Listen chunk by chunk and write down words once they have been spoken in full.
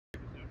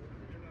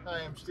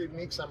Hi, I'm Steve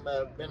Meeks.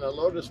 I've been a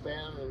Lotus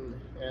fan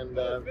and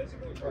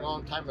for a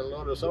long time, a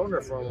Lotus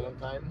owner for a long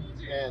time.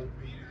 And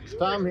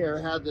Tom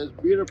here had this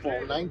beautiful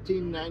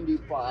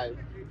 1995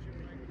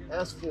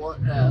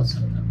 S4s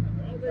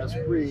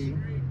Esprit.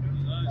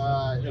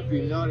 If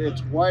you know,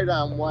 it's white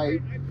on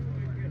white,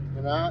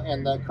 you know,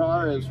 and the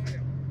car is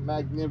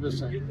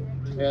magnificent.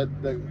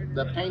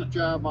 The paint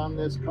job on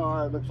this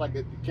car looks like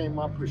it came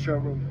off the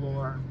showroom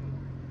floor.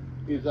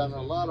 He's done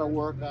a lot of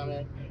work on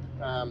it.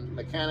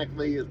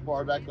 Mechanically, as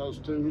far as that goes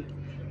too,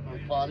 on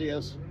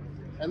Claudius.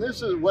 And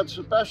this is what's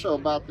special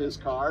about this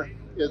car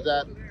is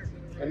that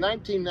in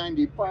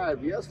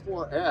 1995, the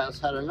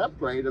S4s had an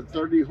upgrade of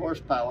 30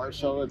 horsepower,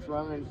 so it's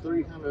running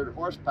 300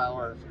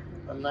 horsepower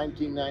from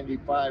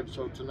 1995,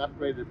 so it's an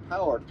upgraded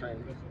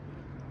powertrain.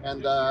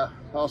 And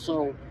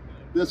also,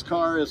 this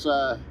car is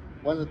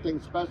one of the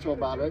things special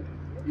about it.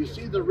 You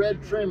see the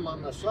red trim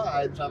on the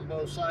sides, on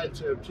both sides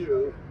here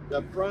too.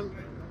 The front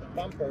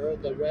bumper,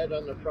 the red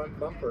on the front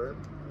bumper,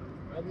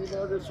 and you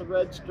notice a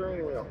red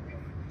steering wheel.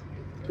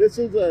 This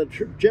is a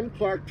Jim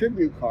Clark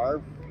tribute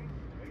car,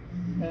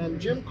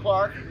 and Jim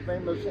Clark,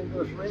 famous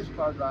English race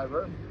car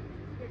driver,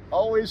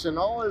 always in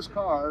all his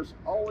cars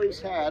always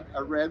had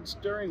a red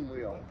steering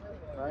wheel,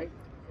 right?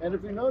 And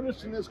if you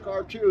notice in this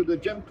car too, the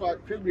Jim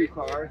Clark tribute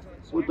car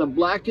with the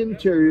black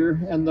interior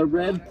and the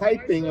red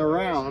piping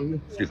around.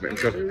 Excuse me,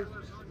 sure.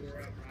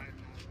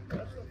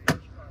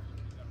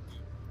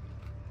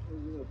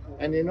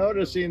 And you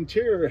notice the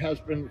interior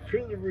has been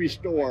truly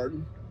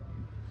restored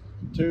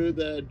to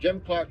the Jim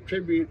Clark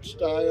tribute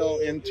style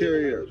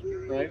interior,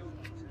 right?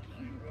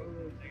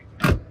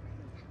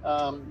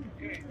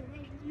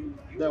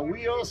 The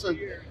wheels,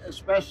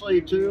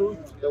 especially too,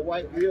 the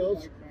white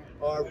wheels,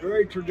 are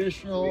very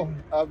traditional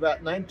of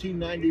that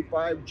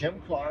 1995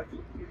 Jim Clark.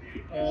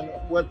 And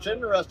what's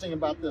interesting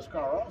about this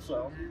car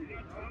also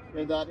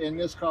is that in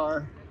this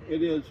car,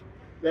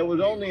 there was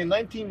only in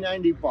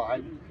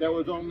 1995, there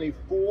was only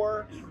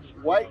 4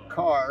 white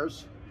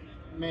cars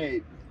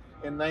made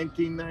in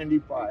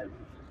 1995.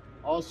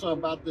 Also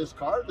about this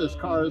car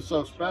is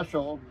so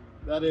special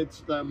that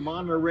it's the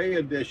Monterey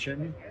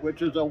Edition,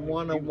 which is a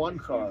 1-of-1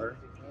 car,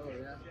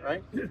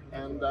 right?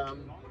 And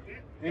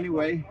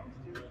anyway,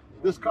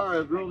 this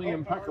car is really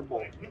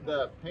impeccable.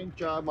 The paint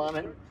job on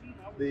it,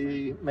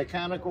 the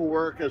mechanical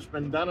work has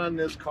been done on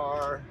this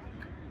car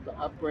to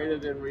upgrade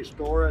it and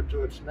restore it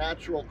to its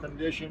natural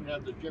condition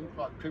as the Jim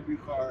Clark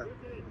tribute car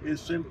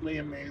is simply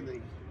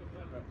amazing.